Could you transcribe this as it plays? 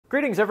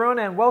Greetings everyone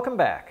and welcome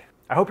back.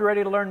 I hope you're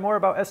ready to learn more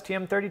about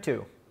STM32.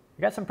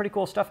 We got some pretty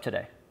cool stuff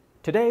today.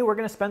 Today we're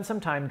going to spend some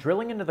time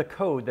drilling into the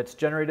code that's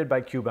generated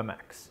by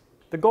CubeMx.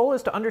 The goal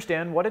is to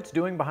understand what it's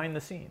doing behind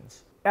the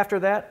scenes. After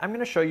that, I'm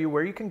going to show you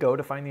where you can go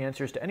to find the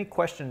answers to any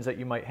questions that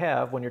you might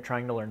have when you're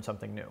trying to learn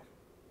something new.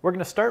 We're going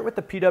to start with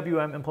the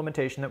PWM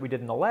implementation that we did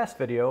in the last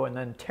video and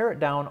then tear it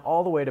down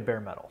all the way to bare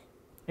metal.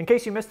 In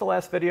case you missed the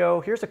last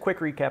video, here's a quick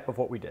recap of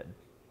what we did.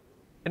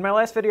 In my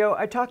last video,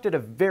 I talked at a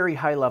very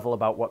high level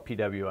about what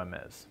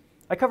PWM is.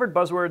 I covered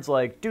buzzwords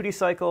like duty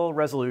cycle,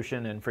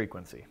 resolution, and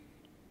frequency.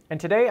 And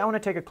today I want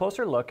to take a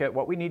closer look at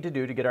what we need to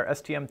do to get our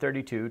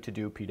STM32 to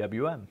do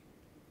PWM.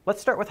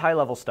 Let's start with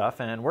high-level stuff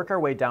and work our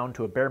way down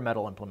to a bare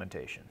metal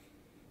implementation.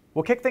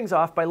 We'll kick things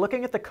off by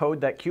looking at the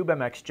code that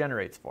CubeMx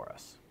generates for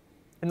us.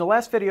 In the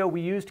last video, we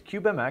used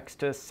CubeMx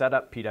to set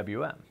up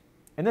PWM.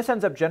 And this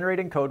ends up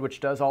generating code which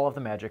does all of the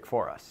magic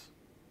for us.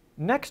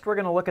 Next, we're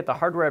going to look at the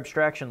hardware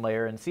abstraction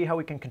layer and see how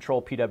we can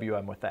control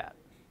PWM with that.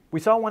 We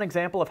saw one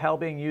example of HAL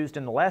being used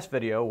in the last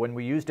video when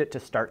we used it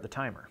to start the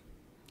timer.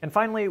 And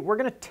finally, we're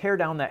going to tear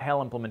down that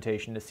HAL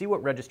implementation to see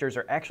what registers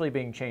are actually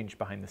being changed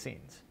behind the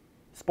scenes.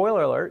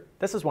 Spoiler alert,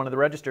 this is one of the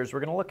registers we're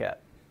going to look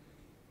at.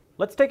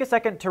 Let's take a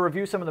second to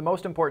review some of the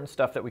most important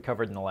stuff that we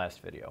covered in the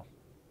last video.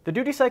 The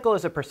duty cycle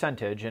is a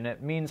percentage, and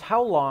it means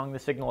how long the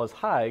signal is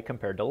high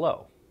compared to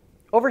low.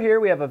 Over here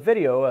we have a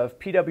video of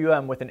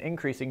PWM with an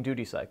increasing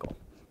duty cycle.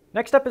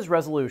 Next up is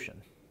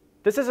resolution.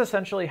 This is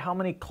essentially how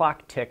many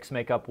clock ticks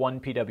make up one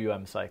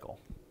PWM cycle.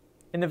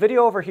 In the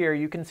video over here,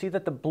 you can see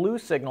that the blue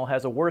signal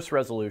has a worse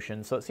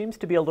resolution, so it seems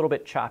to be a little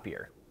bit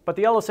choppier. But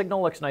the yellow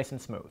signal looks nice and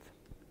smooth.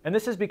 And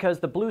this is because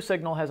the blue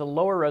signal has a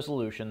lower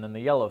resolution than the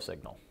yellow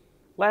signal.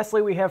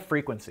 Lastly, we have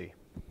frequency.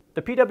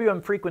 The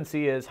PWM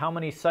frequency is how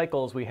many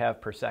cycles we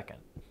have per second.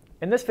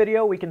 In this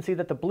video, we can see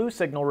that the blue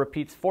signal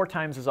repeats 4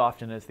 times as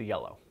often as the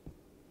yellow.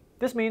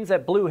 This means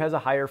that blue has a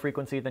higher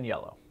frequency than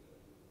yellow.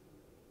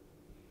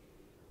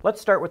 Let's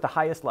start with the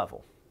highest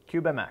level,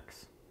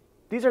 CubeMx.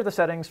 These are the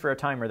settings for a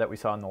timer that we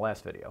saw in the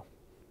last video.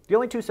 The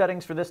only 2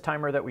 settings for this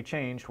timer that we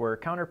changed were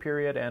counter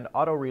period and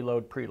auto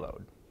reload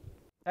preload.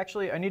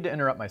 Actually, I need to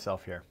interrupt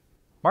myself here.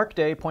 Mark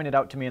Day pointed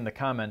out to me in the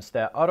comments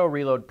that auto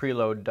reload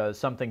preload does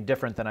something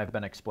different than I've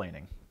been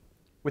explaining.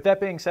 With that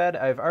being said,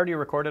 I've already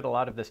recorded a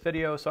lot of this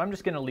video, so I'm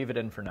just going to leave it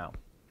in for now.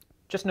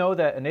 Just know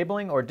that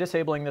enabling or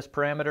disabling this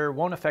parameter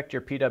won't affect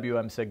your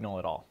PWM signal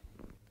at all.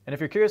 And if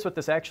you're curious what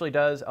this actually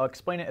does, I'll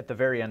explain it at the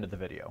very end of the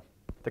video.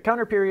 The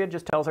counter period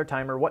just tells our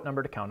timer what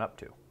number to count up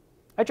to.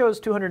 I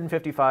chose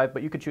 255,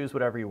 but you could choose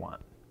whatever you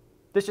want.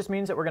 This just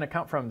means that we're going to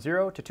count from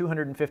 0 to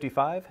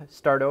 255,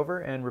 start over,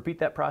 and repeat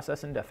that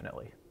process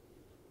indefinitely.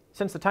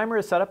 Since the timer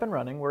is set up and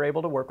running, we're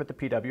able to work with the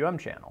PWM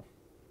channel.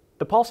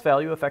 The pulse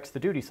value affects the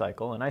duty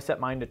cycle, and I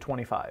set mine to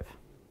 25.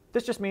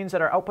 This just means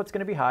that our output's going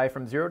to be high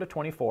from 0 to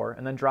 24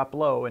 and then drop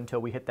low until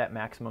we hit that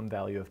maximum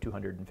value of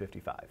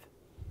 255.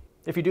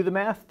 If you do the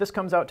math, this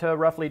comes out to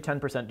roughly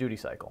 10% duty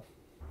cycle.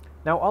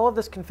 Now all of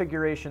this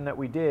configuration that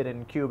we did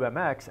in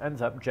CubeMx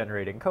ends up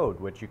generating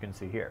code, which you can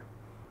see here.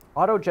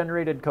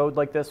 Auto-generated code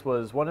like this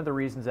was one of the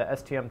reasons that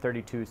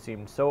STM32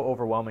 seemed so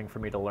overwhelming for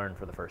me to learn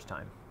for the first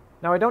time.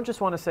 Now I don't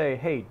just want to say,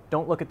 hey,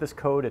 don't look at this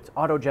code, it's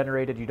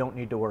auto-generated, you don't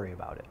need to worry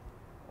about it.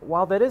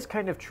 While that is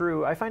kind of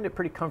true, I find it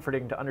pretty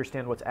comforting to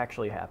understand what's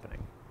actually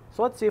happening.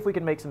 So let's see if we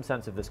can make some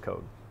sense of this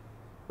code.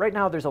 Right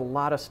now there's a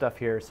lot of stuff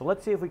here, so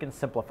let's see if we can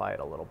simplify it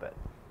a little bit.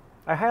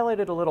 I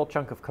highlighted a little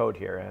chunk of code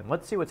here, and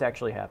let's see what's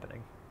actually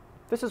happening.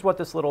 This is what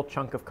this little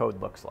chunk of code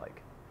looks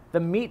like. The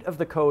meat of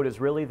the code is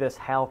really this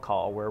HAL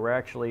call where we're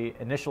actually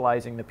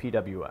initializing the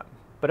PWM.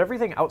 But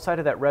everything outside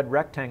of that red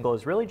rectangle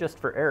is really just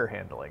for error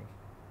handling.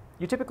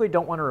 You typically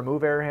don't want to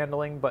remove error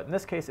handling, but in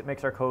this case it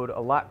makes our code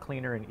a lot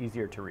cleaner and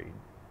easier to read.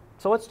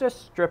 So let's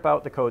just strip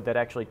out the code that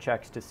actually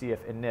checks to see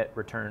if init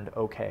returned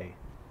OK.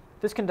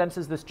 This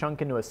condenses this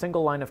chunk into a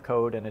single line of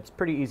code, and it's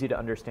pretty easy to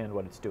understand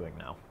what it's doing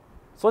now.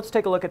 So let's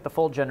take a look at the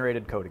full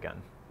generated code again.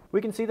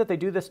 We can see that they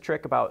do this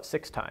trick about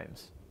 6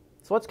 times.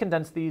 So let's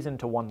condense these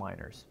into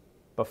one-liners,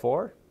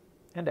 before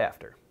and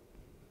after.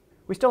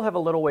 We still have a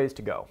little ways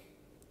to go.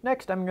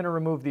 Next, I'm going to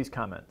remove these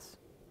comments.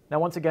 Now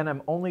once again,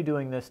 I'm only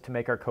doing this to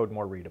make our code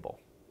more readable.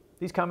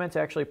 These comments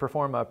actually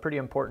perform a pretty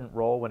important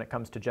role when it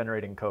comes to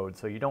generating code,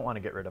 so you don't want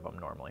to get rid of them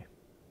normally.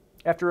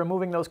 After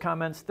removing those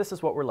comments, this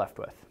is what we're left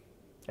with.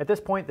 At this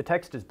point, the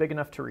text is big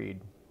enough to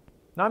read.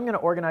 Now I'm going to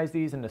organize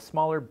these into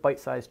smaller,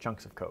 bite-sized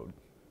chunks of code.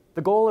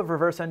 The goal of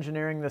reverse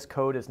engineering this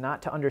code is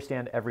not to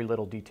understand every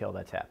little detail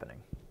that's happening.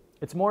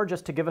 It's more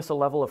just to give us a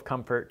level of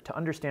comfort to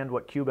understand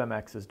what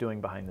CubeMx is doing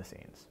behind the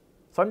scenes.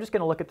 So I'm just going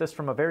to look at this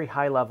from a very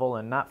high level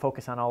and not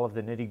focus on all of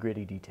the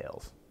nitty-gritty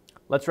details.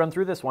 Let's run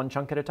through this one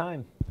chunk at a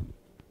time.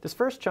 This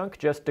first chunk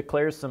just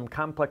declares some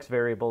complex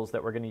variables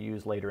that we're going to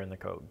use later in the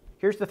code.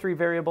 Here's the 3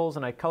 variables,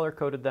 and I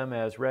color-coded them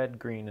as red,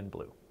 green, and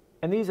blue.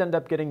 And these end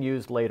up getting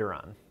used later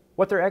on.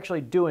 What they're actually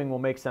doing will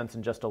make sense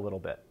in just a little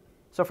bit.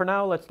 So for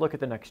now, let's look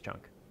at the next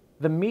chunk.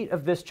 The meat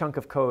of this chunk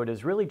of code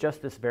is really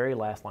just this very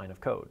last line of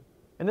code.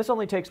 And this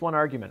only takes one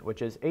argument,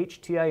 which is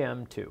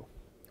HTM2.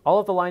 All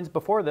of the lines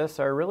before this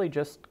are really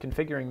just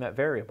configuring that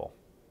variable.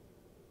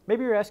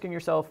 Maybe you're asking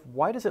yourself,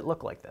 why does it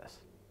look like this?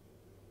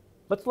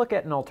 Let's look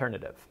at an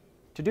alternative.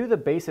 To do the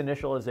base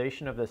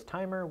initialization of this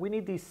timer, we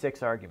need these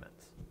 6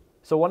 arguments.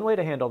 So one way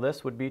to handle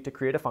this would be to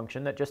create a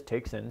function that just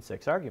takes in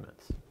 6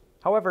 arguments.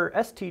 However,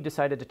 ST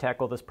decided to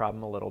tackle this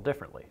problem a little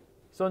differently.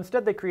 So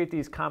instead they create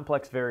these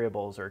complex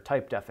variables or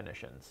type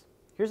definitions.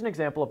 Here's an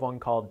example of one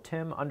called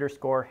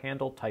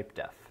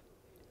tim_handle_typedef.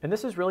 And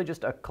this is really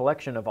just a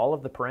collection of all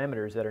of the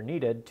parameters that are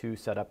needed to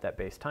set up that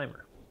base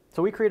timer.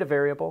 So we create a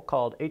variable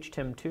called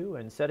htim2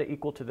 and set it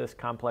equal to this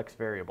complex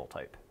variable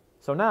type.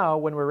 So now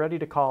when we're ready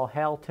to call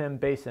HAL tim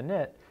base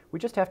init, we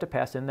just have to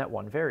pass in that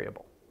one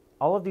variable.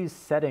 All of these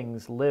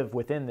settings live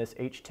within this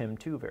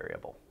htim2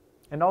 variable.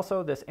 And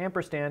also this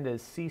ampersand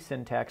is C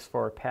syntax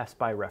for pass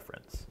by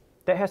reference.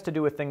 That has to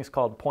do with things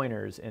called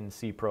pointers in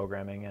C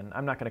programming, and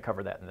I'm not going to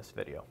cover that in this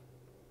video.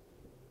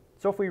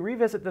 So if we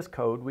revisit this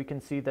code, we can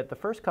see that the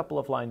first couple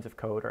of lines of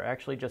code are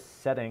actually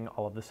just setting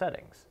all of the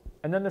settings.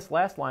 And then this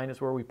last line is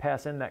where we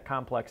pass in that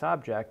complex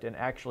object and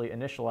actually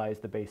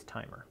initialize the base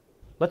timer.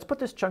 Let's put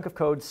this chunk of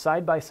code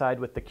side by side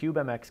with the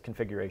CubeMx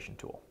configuration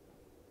tool.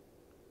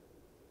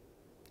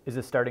 Is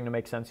this starting to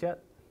make sense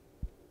yet?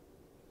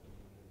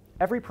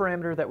 Every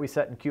parameter that we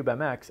set in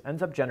CubeMx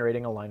ends up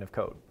generating a line of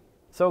code.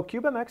 So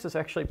CubeMx is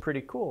actually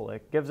pretty cool.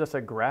 It gives us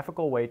a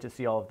graphical way to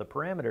see all of the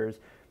parameters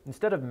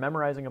instead of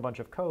memorizing a bunch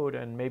of code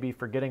and maybe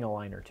forgetting a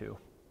line or two.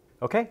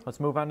 Okay, let's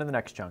move on to the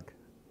next chunk.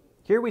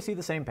 Here we see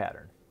the same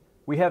pattern.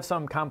 We have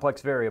some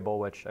complex variable,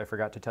 which I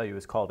forgot to tell you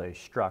is called a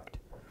struct.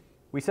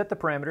 We set the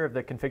parameter of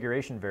the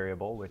configuration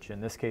variable, which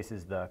in this case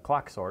is the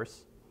clock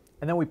source,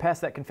 and then we pass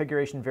that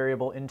configuration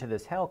variable into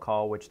this HAL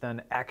call, which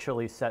then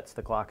actually sets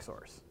the clock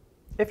source.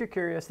 If you're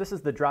curious, this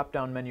is the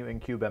drop-down menu in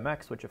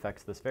CubeMx which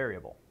affects this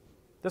variable.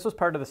 This was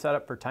part of the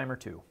setup for timer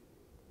 2.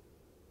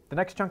 The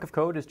next chunk of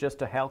code is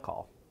just a HAL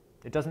call.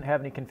 It doesn't have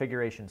any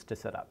configurations to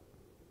set up.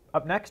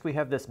 Up next we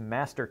have this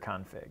master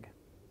config.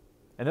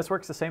 And this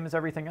works the same as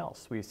everything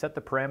else. We set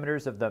the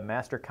parameters of the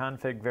master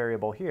config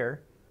variable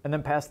here, and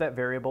then pass that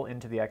variable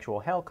into the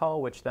actual HAL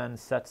call, which then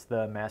sets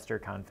the master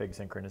config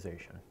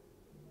synchronization.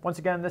 Once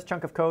again, this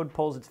chunk of code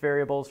pulls its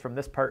variables from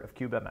this part of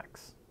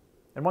CubeMx.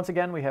 And once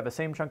again, we have the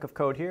same chunk of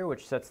code here,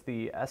 which sets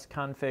the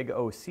sconfig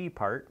OC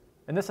part,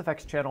 and this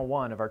affects channel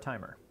 1 of our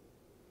timer.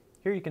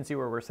 Here you can see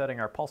where we're setting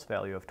our pulse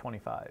value of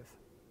 25.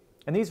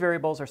 And these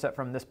variables are set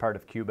from this part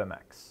of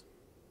CubeMx.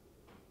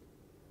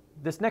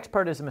 This next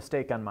part is a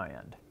mistake on my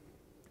end.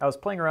 I was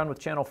playing around with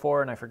channel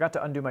 4 and I forgot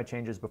to undo my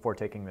changes before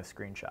taking this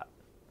screenshot.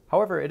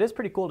 However, it is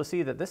pretty cool to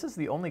see that this is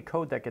the only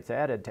code that gets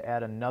added to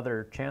add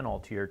another channel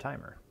to your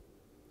timer.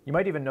 You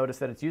might even notice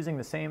that it's using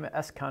the same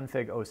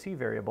sconfig OC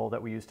variable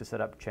that we used to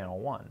set up channel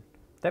 1.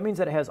 That means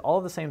that it has all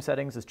of the same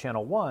settings as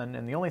channel 1,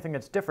 and the only thing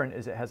that's different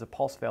is it has a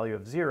pulse value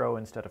of 0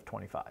 instead of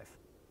 25.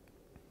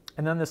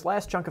 And then this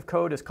last chunk of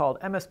code is called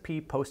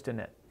MSP post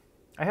init.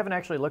 I haven't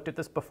actually looked at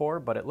this before,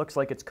 but it looks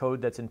like it's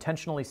code that's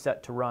intentionally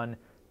set to run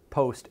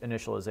post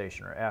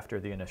initialization or after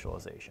the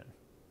initialization.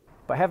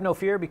 But have no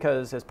fear,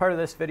 because as part of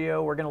this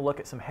video we're going to look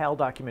at some HAL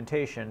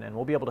documentation and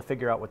we'll be able to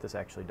figure out what this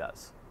actually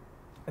does.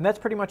 And that's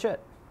pretty much it.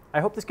 I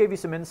hope this gave you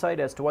some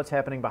insight as to what's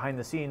happening behind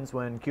the scenes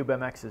when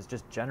CubeMx is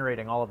just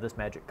generating all of this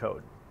magic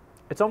code.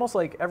 It's almost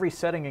like every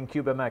setting in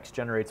CubeMx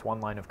generates one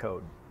line of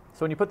code.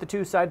 So when you put the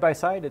two side by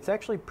side, it's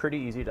actually pretty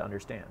easy to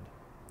understand.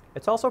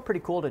 It's also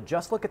pretty cool to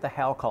just look at the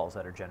HAL calls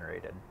that are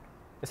generated.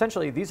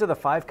 Essentially, these are the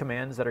 5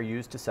 commands that are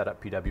used to set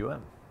up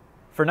PWM.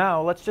 For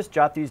now, let's just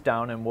jot these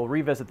down and we'll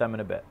revisit them in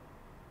a bit.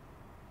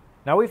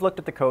 Now we've looked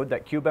at the code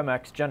that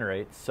CubeMx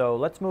generates, so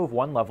let's move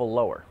one level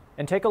lower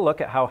and take a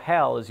look at how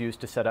HAL is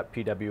used to set up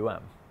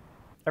PWM.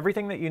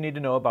 Everything that you need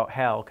to know about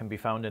HAL can be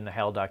found in the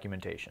HAL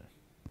documentation.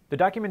 The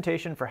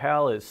documentation for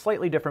HAL is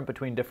slightly different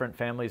between different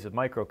families of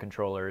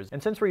microcontrollers,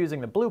 and since we're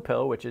using the blue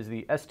pill, which is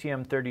the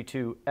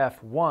STM32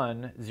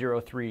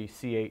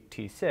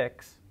 F103C8T6,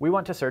 we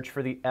want to search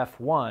for the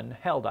F1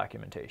 HAL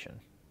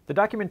documentation. The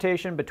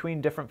documentation between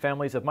different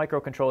families of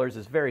microcontrollers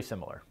is very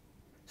similar.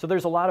 So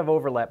there's a lot of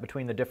overlap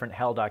between the different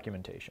HAL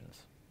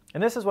documentations.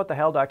 And this is what the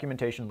HAL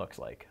documentation looks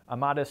like, a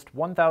modest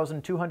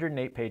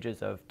 1,208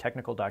 pages of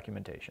technical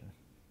documentation.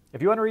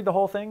 If you want to read the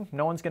whole thing,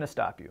 no one's going to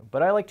stop you,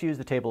 but I like to use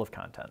the table of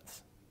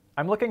contents.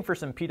 I'm looking for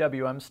some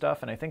PWM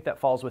stuff, and I think that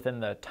falls within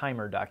the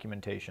timer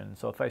documentation,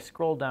 so if I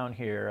scroll down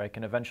here, I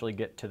can eventually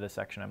get to the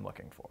section I'm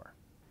looking for.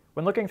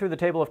 When looking through the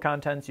table of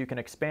contents, you can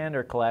expand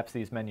or collapse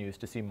these menus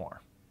to see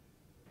more.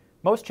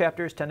 Most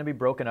chapters tend to be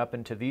broken up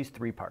into these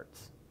 3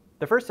 parts.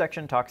 The first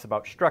section talks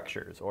about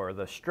structures, or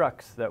the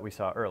structs that we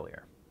saw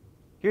earlier.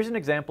 Here's an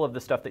example of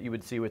the stuff that you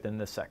would see within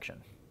this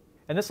section.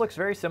 And this looks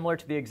very similar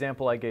to the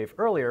example I gave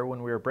earlier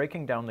when we were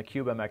breaking down the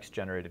CubeMx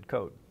generated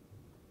code.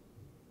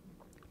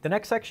 The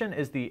next section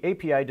is the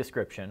API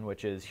description,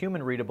 which is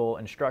human-readable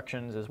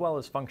instructions as well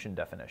as function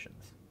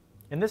definitions.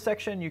 In this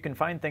section, you can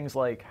find things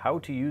like how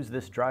to use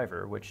this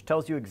driver, which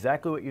tells you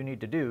exactly what you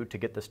need to do to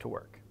get this to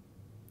work.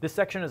 This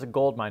section is a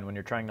goldmine when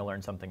you're trying to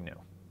learn something new.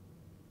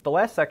 The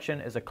last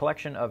section is a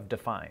collection of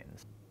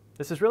defines.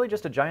 This is really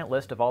just a giant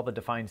list of all the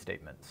define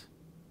statements.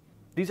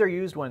 These are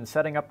used when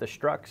setting up the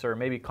structs or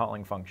maybe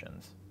calling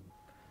functions.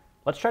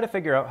 Let's try to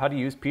figure out how to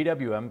use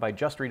PWM by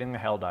just reading the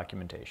HAL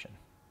documentation.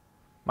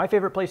 My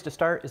favorite place to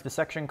start is the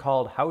section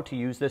called How to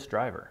Use This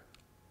Driver.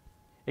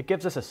 It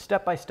gives us a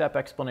step-by-step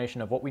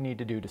explanation of what we need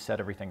to do to set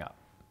everything up.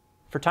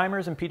 For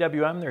timers in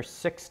PWM, there's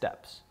 6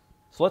 steps.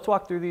 So let's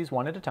walk through these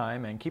one at a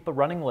time and keep a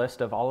running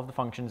list of all of the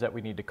functions that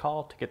we need to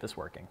call to get this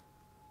working.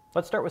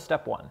 Let's start with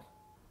step 1.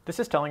 This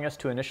is telling us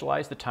to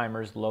initialize the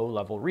timer's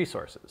low-level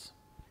resources.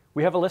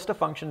 We have a list of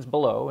functions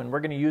below, and we're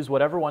going to use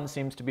whatever one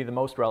seems to be the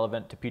most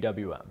relevant to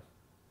PWM.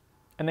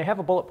 And they have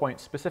a bullet point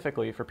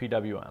specifically for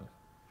PWM.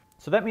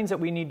 So that means that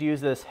we need to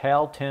use this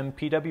HAL TIM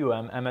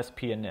PWM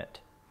MSP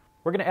init.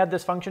 We're going to add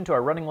this function to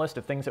our running list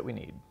of things that we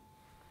need.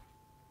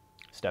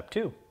 Step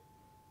 2.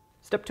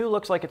 Step 2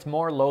 looks like it's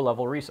more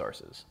low-level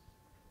resources.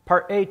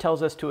 Part A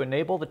tells us to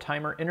enable the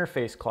timer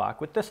interface clock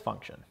with this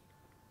function.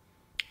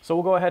 So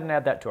we'll go ahead and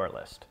add that to our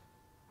list.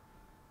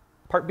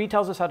 Part B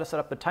tells us how to set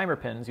up the timer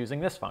pins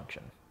using this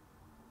function.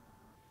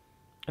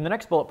 And the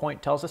next bullet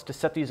point tells us to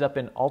set these up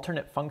in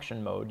alternate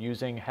function mode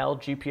using HAL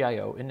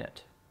GPIO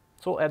init.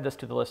 So we'll add this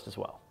to the list as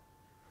well.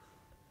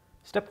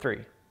 Step 3.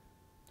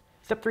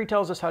 Step 3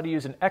 tells us how to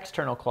use an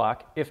external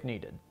clock if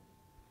needed.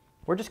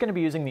 We're just going to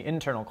be using the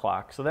internal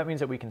clock, so that means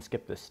that we can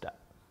skip this step.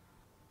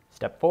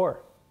 Step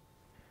 4.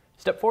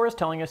 Step 4 is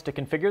telling us to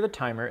configure the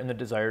timer in the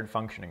desired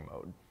functioning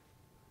mode.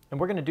 And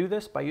we're going to do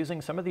this by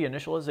using some of the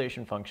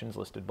initialization functions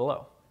listed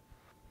below.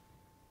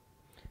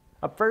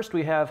 Up first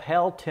we have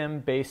HAL TIM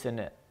base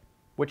init,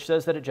 which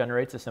says that it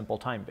generates a simple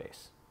time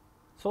base.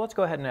 So let's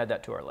go ahead and add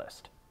that to our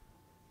list.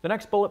 The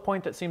next bullet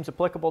point that seems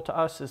applicable to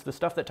us is the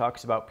stuff that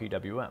talks about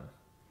PWM.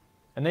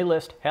 And they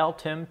list HAL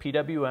TIM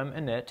PWM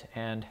init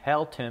and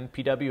HAL TIM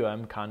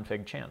PWM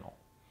config channel.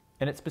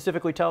 And it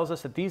specifically tells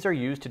us that these are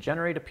used to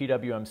generate a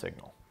PWM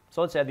signal.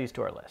 So let's add these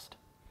to our list.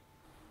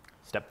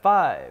 Step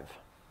 5.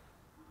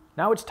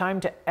 Now it's time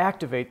to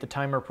activate the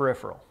timer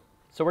peripheral.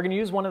 So we're going to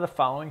use one of the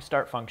following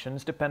start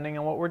functions depending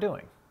on what we're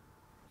doing.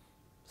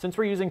 Since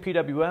we're using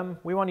PWM,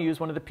 we want to use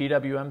one of the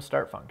PWM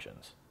start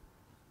functions.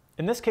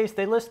 In this case,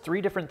 they list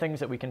 3 different things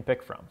that we can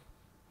pick from.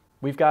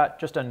 We've got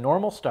just a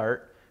normal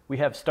start, we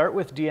have start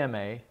with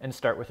DMA, and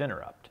start with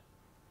interrupt.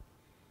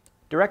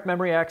 Direct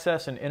memory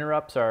access and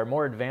interrupts are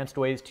more advanced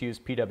ways to use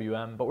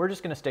PWM, but we're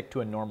just going to stick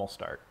to a normal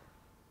start.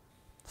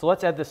 So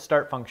let's add this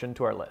start function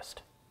to our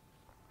list.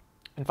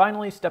 And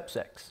finally, step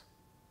 6.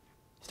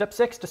 Step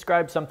 6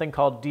 describes something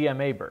called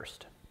DMA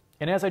burst.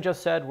 And as I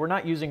just said, we're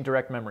not using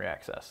direct memory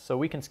access, so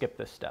we can skip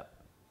this step.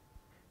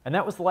 And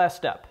that was the last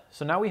step.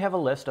 So now we have a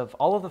list of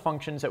all of the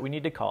functions that we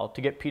need to call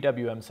to get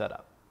PWM set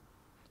up.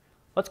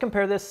 Let's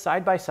compare this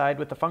side by side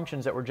with the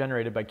functions that were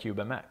generated by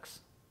CubeMx.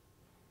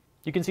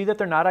 You can see that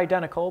they're not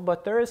identical,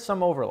 but there is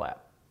some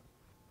overlap.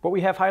 What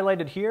we have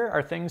highlighted here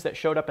are things that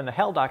showed up in the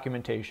HAL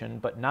documentation,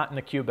 but not in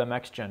the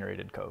CubeMx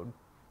generated code.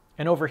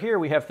 And over here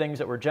we have things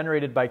that were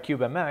generated by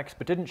CubeMx,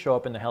 but didn't show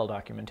up in the HAL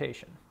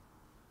documentation.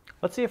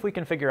 Let's see if we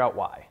can figure out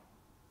why.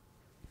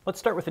 Let's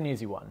start with an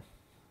easy one.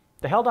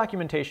 The HAL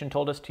documentation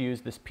told us to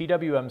use this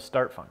PWM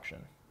start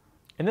function.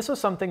 And this was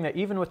something that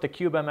even with the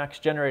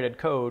CubeMx generated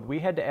code, we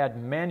had to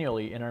add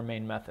manually in our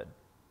main method.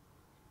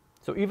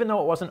 So even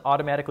though it wasn't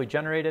automatically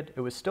generated,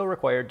 it was still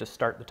required to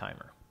start the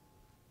timer.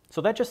 So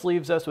that just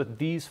leaves us with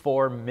these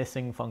 4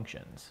 missing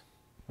functions.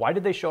 Why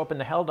did they show up in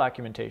the HAL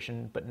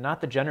documentation, but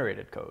not the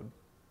generated code?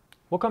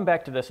 We'll come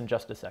back to this in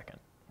just a second.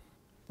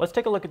 Let's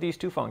take a look at these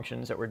 2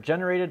 functions that were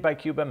generated by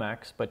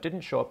CubeMx, but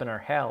didn't show up in our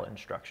HAL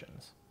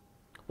instructions.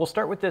 We'll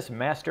start with this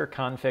master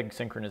config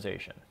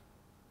synchronization.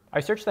 I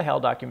searched the HAL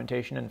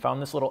documentation and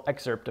found this little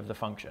excerpt of the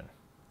function.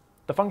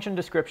 The function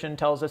description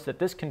tells us that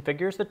this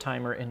configures the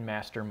timer in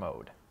master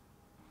mode.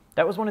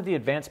 That was one of the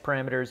advanced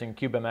parameters in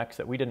CubeMx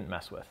that we didn't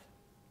mess with.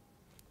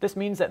 This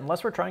means that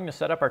unless we're trying to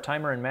set up our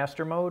timer in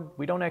master mode,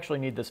 we don't actually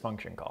need this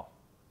function call.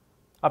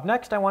 Up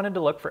next, I wanted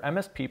to look for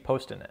MSP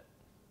post init.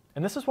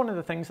 And this is one of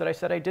the things that I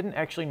said I didn't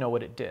actually know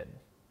what it did.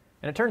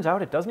 And it turns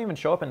out it doesn't even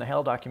show up in the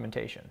HAL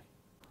documentation.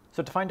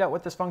 So to find out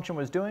what this function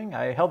was doing,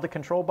 I held the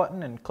control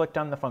button and clicked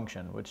on the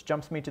function, which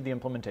jumps me to the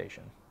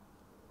implementation.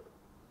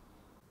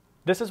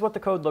 This is what the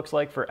code looks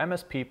like for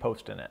MSP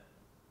post init.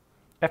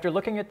 After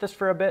looking at this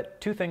for a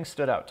bit, 2 things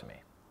stood out to me.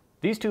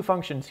 These 2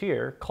 functions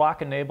here,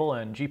 clock enable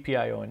and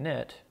GPIO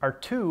init, are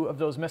 2 of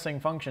those missing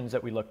functions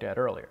that we looked at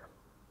earlier.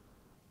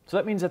 So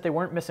that means that they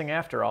weren't missing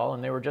after all,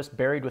 and they were just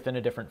buried within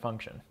a different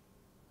function.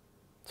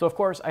 So of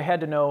course I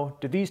had to know,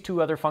 do these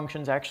 2 other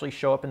functions actually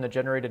show up in the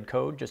generated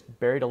code, just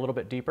buried a little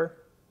bit deeper?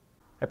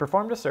 I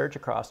performed a search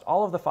across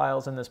all of the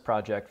files in this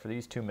project for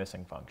these 2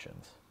 missing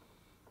functions.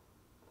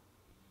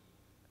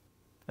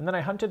 And then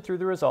I hunted through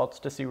the results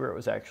to see where it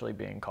was actually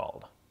being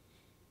called.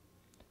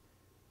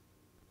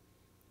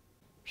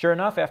 Sure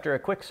enough, after a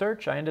quick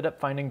search, I ended up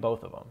finding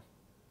both of them.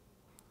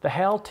 The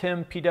HAL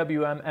TIM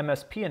PWM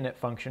MSP init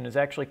function is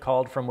actually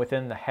called from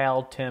within the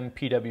HAL TIM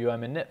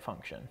PWM init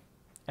function.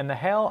 And the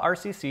HAL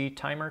RCC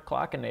timer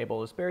clock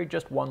enable is buried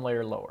just 1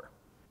 layer lower.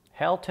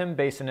 HAL TIM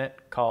base init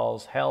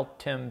calls HAL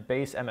TIM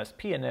base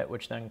MSP init,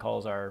 which then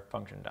calls our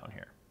function down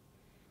here.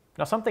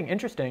 Now something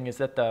interesting is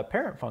that the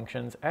parent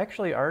functions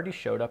actually already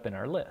showed up in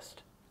our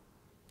list.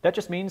 That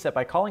just means that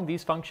by calling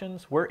these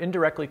functions, we're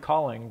indirectly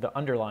calling the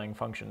underlying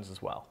functions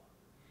as well.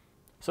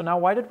 So now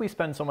why did we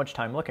spend so much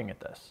time looking at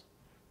this?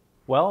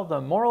 Well,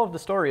 the moral of the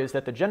story is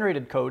that the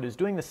generated code is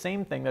doing the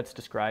same thing that's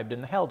described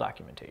in the HAL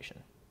documentation.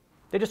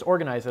 They just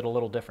organize it a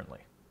little differently.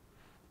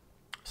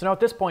 So now at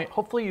this point,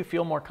 hopefully you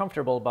feel more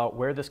comfortable about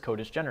where this code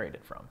is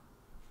generated from.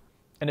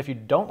 And if you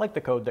don't like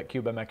the code that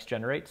CubeMx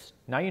generates,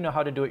 now you know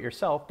how to do it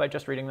yourself by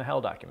just reading the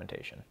HAL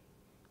documentation.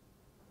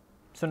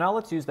 So now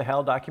let's use the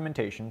HAL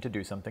documentation to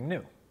do something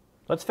new.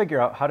 Let's figure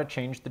out how to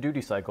change the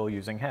duty cycle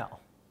using HAL.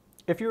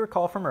 If you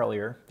recall from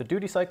earlier, the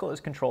duty cycle is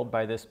controlled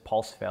by this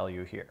pulse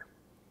value here.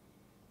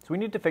 So we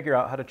need to figure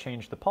out how to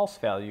change the pulse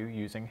value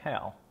using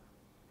HAL.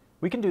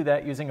 We can do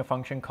that using a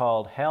function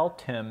called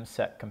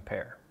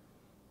HAL_TIM_SET_COMPARE.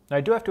 Now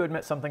I do have to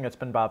admit something that's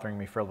been bothering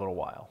me for a little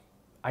while.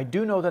 I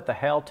do know that the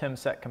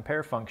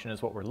HAL_TIM_SET_COMPARE function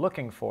is what we're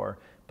looking for,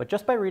 but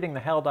just by reading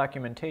the HAL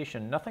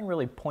documentation, nothing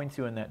really points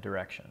you in that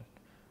direction.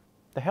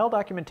 The HAL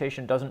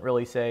documentation doesn't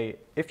really say,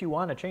 if you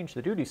want to change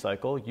the duty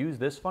cycle, use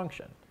this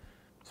function.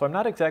 So I'm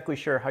not exactly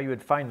sure how you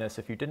would find this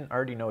if you didn't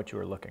already know what you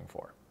were looking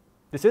for.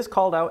 This is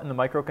called out in the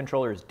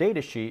microcontroller's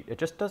datasheet, it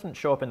just doesn't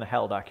show up in the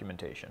HAL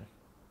documentation.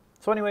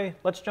 So anyway,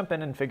 let's jump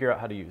in and figure out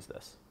how to use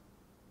this.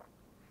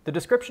 The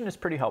description is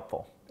pretty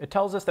helpful. It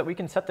tells us that we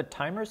can set the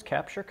timer's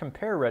capture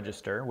compare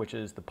register, which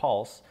is the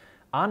pulse,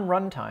 on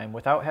runtime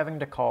without having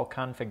to call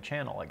config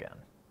channel again.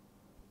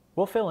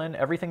 We'll fill in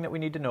everything that we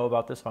need to know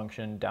about this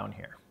function down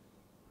here.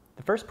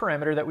 The first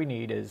parameter that we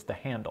need is the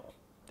handle.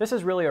 This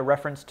is really a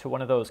reference to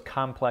one of those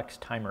complex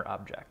timer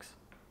objects.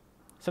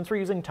 Since we're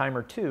using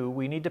timer 2,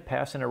 we need to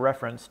pass in a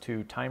reference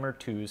to timer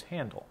 2's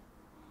handle.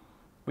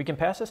 We can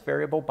pass this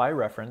variable by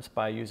reference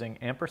by using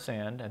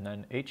ampersand and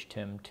then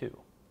htim2.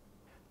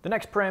 The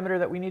next parameter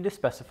that we need to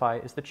specify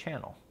is the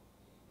channel.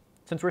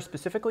 Since we're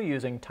specifically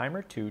using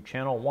timer 2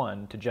 channel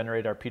 1 to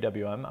generate our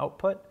PWM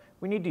output,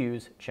 we need to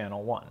use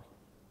channel 1.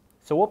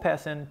 So we'll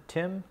pass in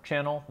tim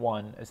channel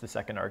 1 as the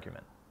second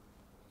argument.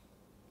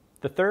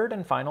 The third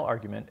and final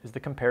argument is the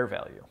compare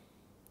value.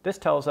 This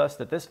tells us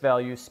that this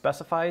value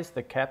specifies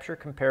the capture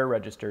compare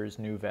register's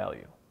new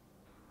value.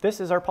 This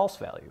is our pulse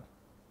value.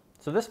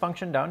 So this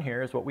function down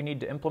here is what we need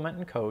to implement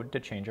in code to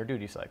change our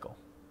duty cycle.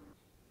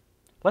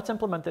 Let's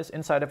implement this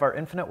inside of our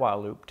infinite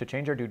while loop to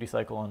change our duty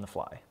cycle on the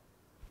fly.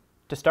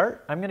 To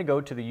start, I'm going to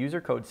go to the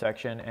user code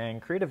section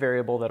and create a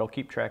variable that'll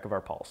keep track of our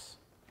pulse.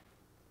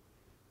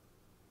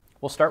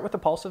 We'll start with a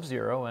pulse of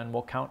 0 and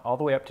we'll count all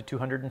the way up to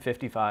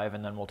 255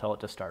 and then we'll tell it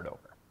to start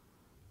over.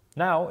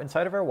 Now,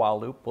 inside of our while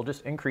loop, we'll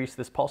just increase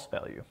this pulse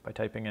value by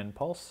typing in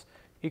pulse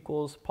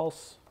equals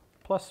pulse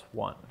plus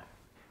 1.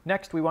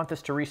 Next, we want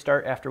this to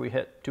restart after we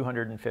hit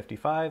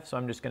 255, so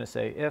I'm just going to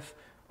say if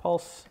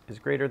pulse is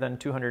greater than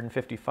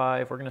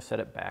 255, we're going to set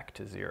it back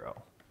to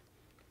 0.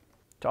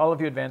 To all of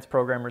you advanced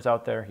programmers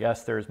out there,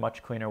 yes, there's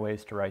much cleaner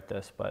ways to write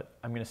this, but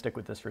I'm going to stick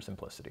with this for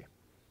simplicity.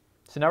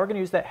 So now we're going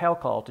to use that HAL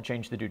call to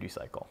change the duty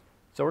cycle.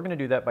 So we're going to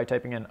do that by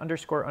typing in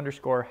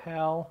 __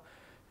 HAL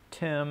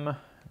tim,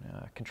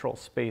 control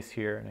space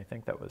here, and I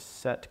think that was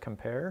set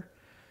compare.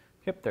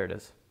 Yep, there it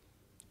is.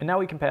 And now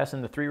we can pass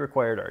in the 3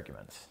 required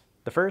arguments.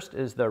 The first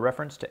is the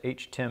reference to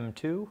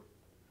htim2.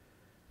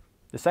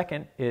 The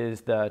second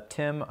is the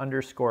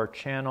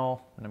tim_channel,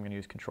 and I'm going to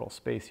use control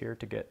space here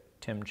to get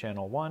tim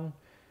channel 1.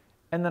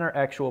 And then our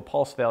actual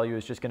pulse value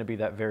is just going to be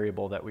that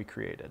variable that we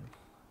created.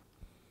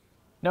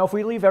 Now if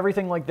we leave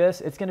everything like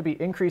this, it's going to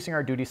be increasing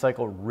our duty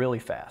cycle really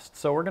fast.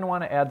 So we're going to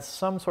want to add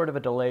some sort of a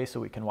delay so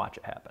we can watch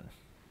it happen.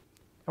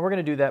 And we're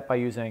going to do that by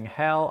using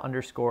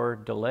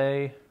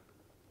HAL_delay,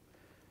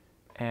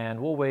 and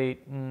we'll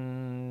wait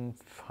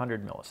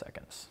 100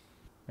 milliseconds.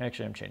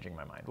 Actually, I'm changing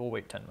my mind. We'll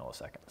wait 10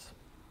 milliseconds.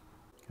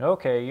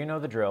 Okay, you know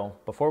the drill.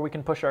 Before we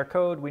can push our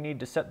code, we need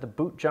to set the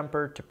boot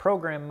jumper to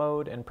program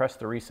mode and press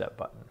the reset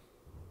button.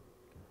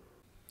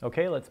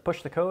 Okay, let's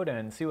push the code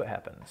and see what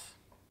happens.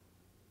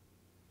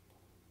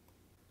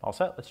 All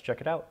set, let's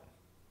check it out.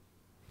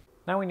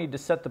 Now we need to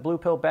set the blue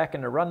pill back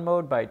into run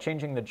mode by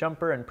changing the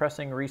jumper and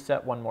pressing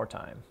reset one more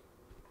time.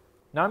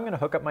 Now I'm going to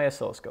hook up my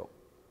oscilloscope.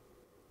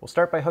 We'll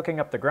start by hooking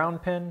up the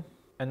ground pin,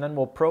 and then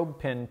we'll probe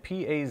pin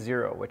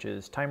PA0, which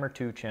is timer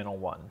 2 channel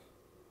 1.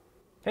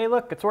 Hey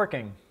look, it's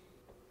working!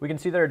 We can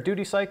see that our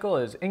duty cycle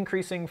is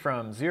increasing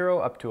from 0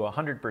 up to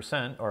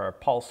 100%, or our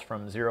pulse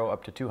from 0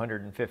 up to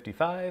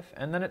 255,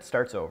 and then it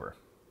starts over.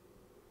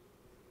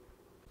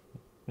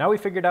 Now we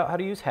figured out how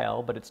to use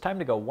HAL, but it's time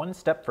to go one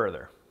step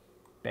further.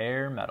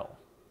 Bare metal.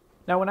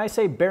 Now when I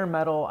say bare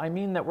metal, I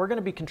mean that we're going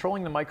to be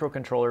controlling the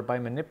microcontroller by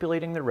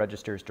manipulating the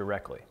registers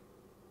directly.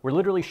 We're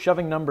literally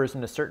shoving numbers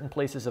into certain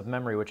places of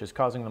memory, which is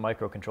causing the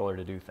microcontroller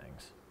to do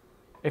things.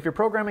 If you're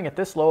programming at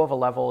this low of a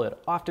level, it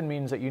often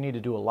means that you need to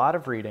do a lot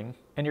of reading,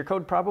 and your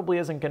code probably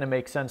isn't going to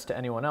make sense to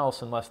anyone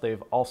else unless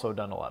they've also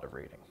done a lot of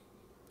reading.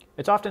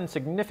 It's often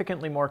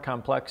significantly more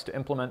complex to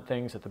implement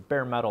things at the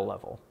bare metal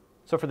level.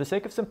 So for the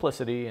sake of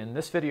simplicity, in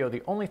this video,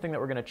 the only thing that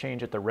we're going to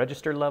change at the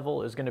register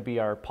level is going to be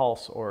our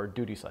pulse or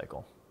duty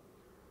cycle.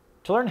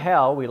 To learn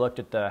HAL, we looked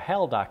at the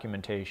HAL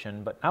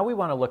documentation, but now we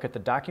want to look at the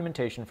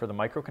documentation for the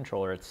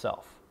microcontroller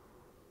itself.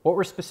 What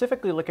we're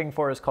specifically looking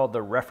for is called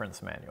the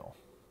reference manual,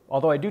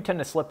 although I do tend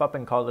to slip up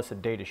and call this a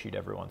datasheet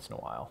every once in a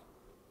while.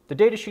 The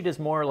datasheet is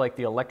more like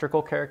the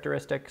electrical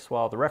characteristics,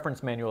 while the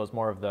reference manual is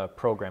more of the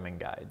programming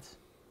guides.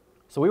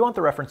 So we want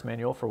the reference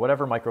manual for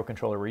whatever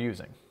microcontroller we're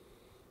using.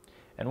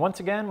 And once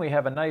again, we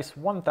have a nice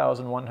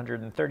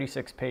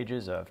 1,136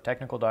 pages of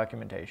technical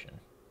documentation.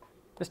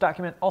 This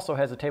document also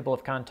has a table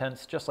of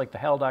contents just like the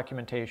HAL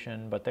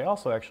documentation, but they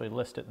also actually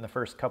list it in the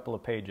first couple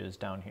of pages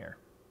down here.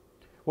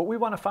 What we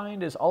want to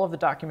find is all of the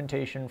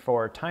documentation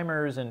for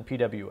timers and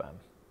PWM.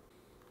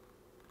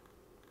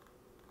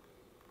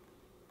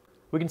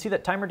 We can see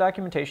that timer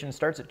documentation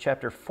starts at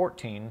chapter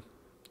 14,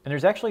 and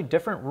there's actually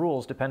different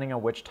rules depending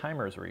on which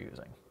timers we're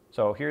using.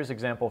 So here's an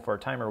example for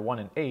timer 1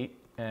 and 8,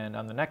 and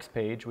on the next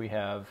page we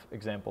have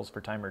examples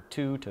for timer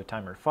 2 to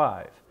timer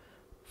 5.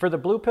 For the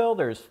blue pill,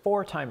 there's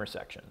 4 timer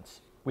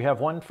sections. We have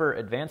 1 for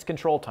advanced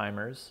control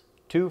timers,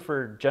 2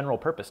 for general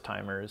purpose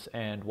timers,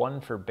 and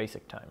 1 for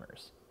basic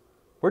timers.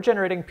 We're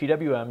generating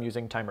PWM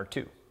using timer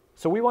 2.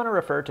 So we want to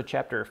refer to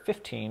chapter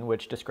 15,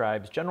 which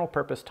describes general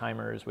purpose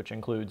timers, which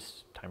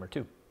includes timer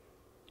 2.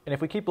 And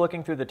if we keep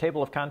looking through the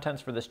table of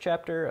contents for this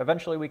chapter,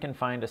 eventually we can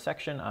find a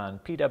section on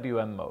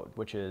PWM mode,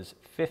 which is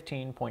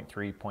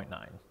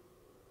 15.3.9.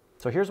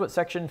 So here's what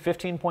section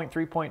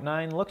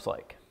 15.3.9 looks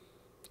like.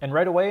 And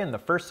right away in the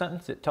first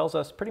sentence, it tells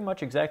us pretty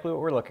much exactly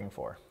what we're looking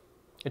for.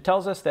 It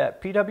tells us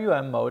that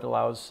PWM mode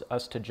allows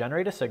us to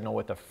generate a signal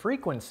with a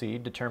frequency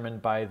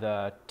determined by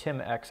the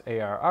TIMX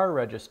ARR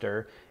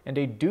register and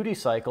a duty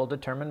cycle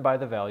determined by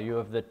the value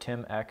of the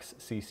TIMX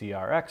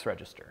CCRX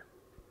register.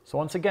 So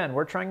once again,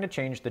 we're trying to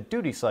change the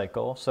duty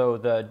cycle, so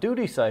the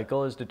duty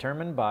cycle is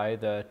determined by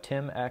the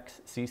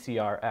TIMX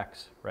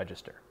CCRX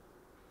register.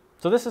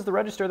 So this is the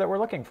register that we're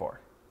looking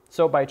for.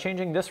 So by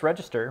changing this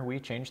register,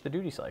 we change the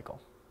duty cycle.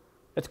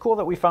 It's cool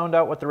that we found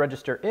out what the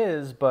register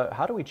is, but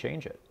how do we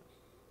change it?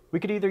 We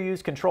could either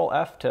use Control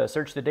F to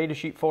search the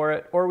datasheet for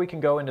it, or we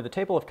can go into the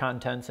table of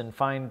contents and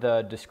find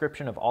the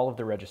description of all of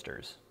the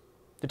registers.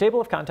 The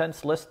table of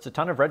contents lists a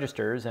ton of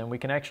registers, and we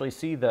can actually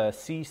see the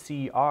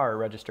CCR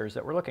registers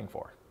that we're looking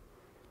for.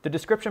 The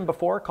description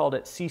before called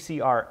it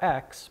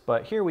CCRX,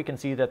 but here we can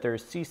see that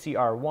there's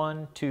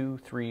CCR1, 2,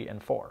 3,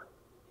 and 4.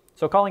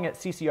 So calling it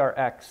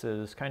CCRX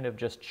is kind of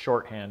just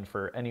shorthand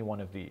for any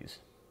one of these.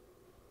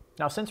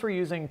 Now since we're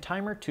using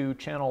timer 2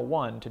 channel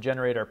 1 to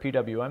generate our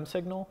PWM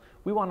signal,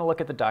 we want to look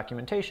at the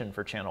documentation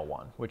for channel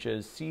 1, which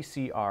is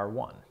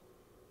CCR1.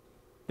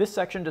 This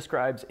section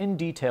describes in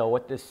detail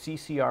what this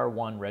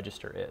CCR1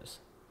 register is.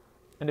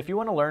 And if you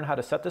want to learn how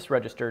to set this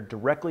register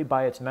directly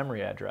by its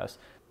memory address,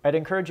 I'd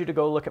encourage you to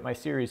go look at my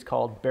series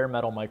called Bare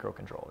Metal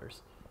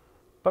Microcontrollers.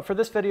 But for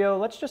this video,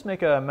 let's just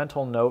make a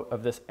mental note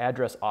of this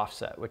address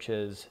offset, which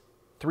is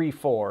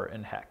 34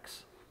 in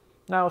hex.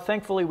 Now,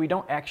 thankfully, we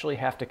don't actually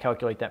have to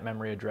calculate that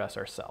memory address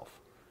ourselves.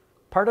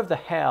 Part of the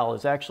HAL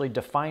is actually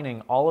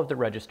defining all of the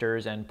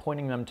registers and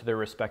pointing them to their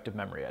respective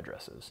memory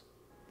addresses.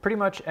 Pretty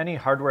much any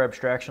hardware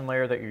abstraction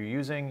layer that you're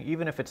using,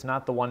 even if it's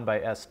not the one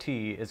by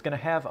ST, is going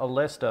to have a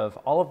list of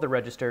all of the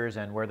registers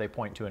and where they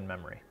point to in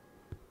memory.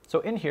 So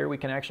in here, we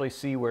can actually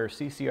see where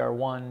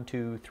CCR1,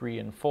 2, 3,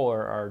 and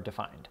 4 are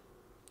defined.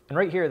 And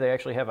right here, they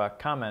actually have a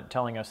comment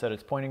telling us that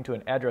it's pointing to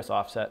an address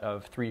offset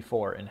of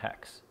 34 in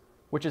hex,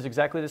 which is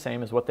exactly the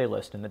same as what they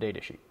list in the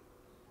datasheet.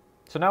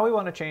 So now we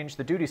want to change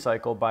the duty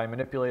cycle by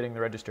manipulating the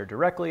register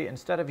directly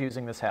instead of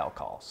using this HAL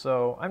call.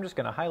 So I'm just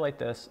going to highlight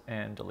this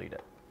and delete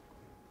it.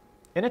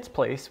 In its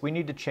place, we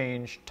need to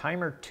change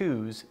timer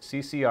 2's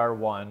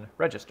CCR1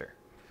 register.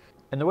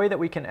 And the way that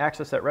we can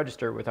access that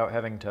register without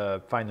having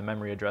to find the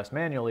memory address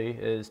manually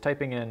is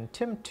typing in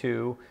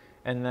TIM2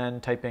 and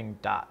then typing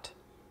dot.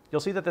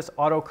 You'll see that this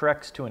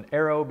auto-corrects to an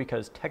arrow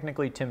because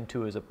technically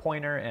TIM2 is a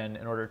pointer, and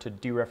in order to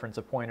dereference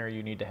a pointer,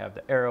 you need to have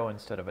the arrow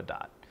instead of a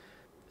dot.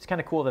 It's kind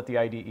of cool that the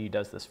IDE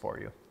does this for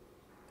you.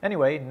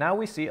 Anyway, now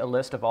we see a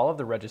list of all of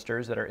the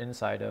registers that are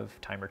inside of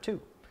timer 2.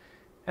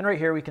 And right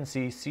here we can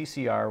see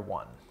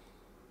CCR1.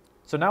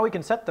 So now we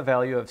can set the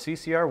value of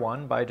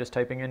CCR1 by just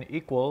typing in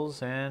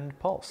equals and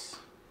pulse.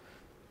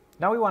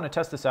 Now we want to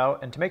test this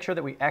out, and to make sure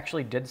that we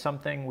actually did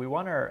something, we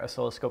want our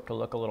oscilloscope to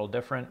look a little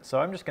different. So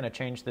I'm just going to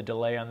change the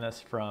delay on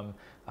this from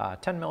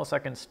 10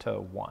 milliseconds to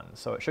 1,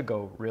 so it should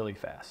go really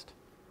fast.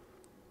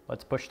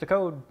 Let's push the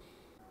code.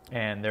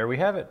 And there we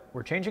have it.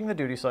 We're changing the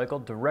duty cycle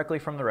directly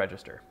from the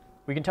register.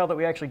 We can tell that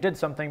we actually did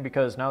something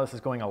because now this is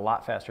going a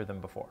lot faster than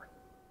before.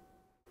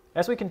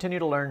 As we continue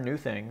to learn new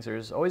things,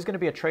 there's always going to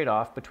be a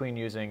trade-off between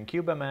using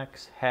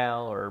CubeMx,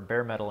 HAL, or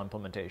bare metal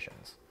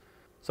implementations.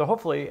 So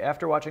hopefully,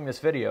 after watching this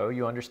video,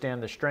 you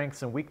understand the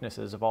strengths and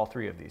weaknesses of all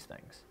 3 of these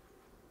things.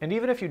 And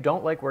even if you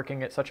don't like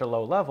working at such a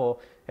low level,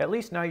 at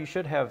least now you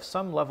should have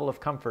some level of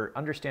comfort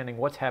understanding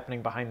what's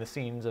happening behind the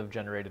scenes of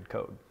generated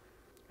code.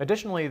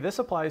 Additionally, this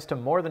applies to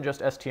more than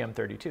just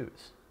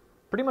STM32s.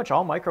 Pretty much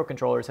all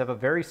microcontrollers have a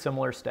very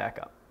similar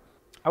stack-up.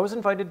 I was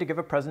invited to give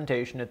a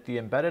presentation at the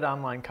Embedded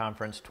Online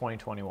Conference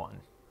 2021.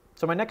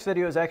 So my next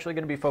video is actually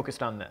going to be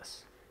focused on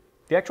this.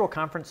 The actual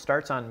conference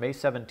starts on May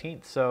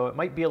 17th, so it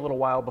might be a little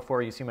while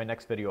before you see my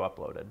next video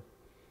uploaded.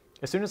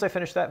 As soon as I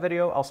finish that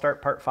video, I'll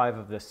start part 5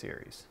 of this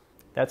series.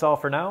 That's all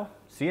for now.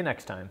 See you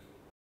next time.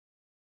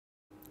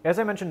 As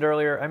I mentioned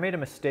earlier, I made a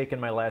mistake in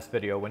my last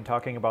video when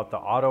talking about the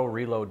auto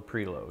reload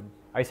preload.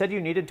 I said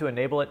you needed to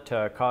enable it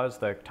to cause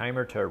the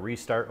timer to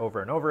restart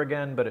over and over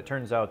again, but it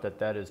turns out that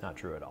that is not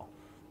true at all.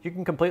 You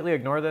can completely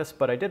ignore this,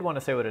 but I did want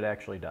to say what it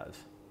actually does.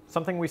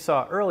 Something we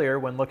saw earlier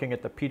when looking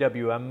at the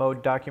PWM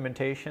mode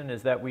documentation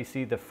is that we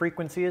see the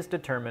frequency is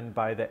determined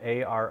by the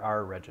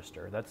ARR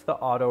register. That's the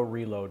auto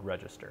reload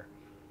register.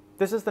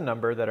 This is the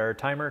number that our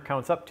timer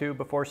counts up to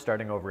before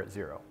starting over at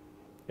 0.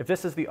 If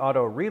this is the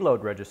auto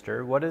reload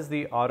register, what is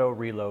the auto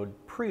reload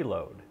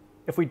preload?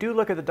 If we do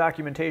look at the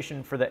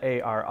documentation for the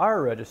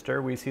ARR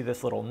register, we see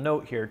this little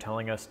note here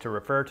telling us to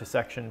refer to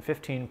section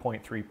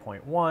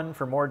 15.3.1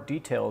 for more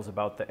details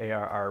about the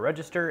ARR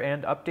register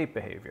and update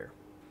behavior.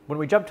 When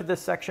we jump to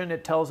this section,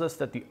 it tells us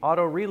that the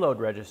auto reload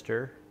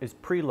register is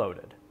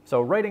preloaded.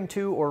 So writing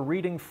to or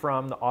reading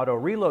from the auto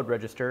reload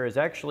register is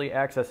actually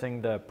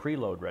accessing the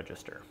preload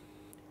register.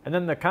 And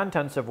then the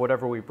contents of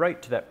whatever we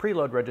write to that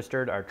preload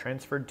register are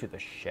transferred to the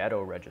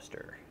shadow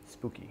register.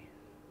 Spooky.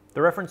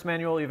 The reference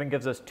manual even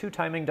gives us 2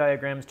 timing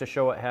diagrams to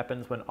show what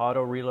happens when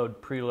auto reload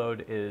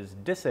preload is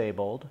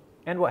disabled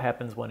and what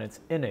happens when it's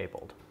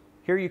enabled.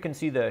 Here you can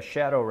see the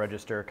shadow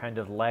register kind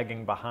of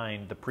lagging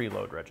behind the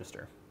preload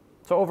register.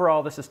 So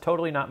overall, this is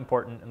totally not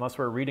important unless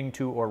we're reading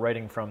to or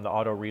writing from the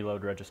auto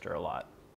reload register a lot.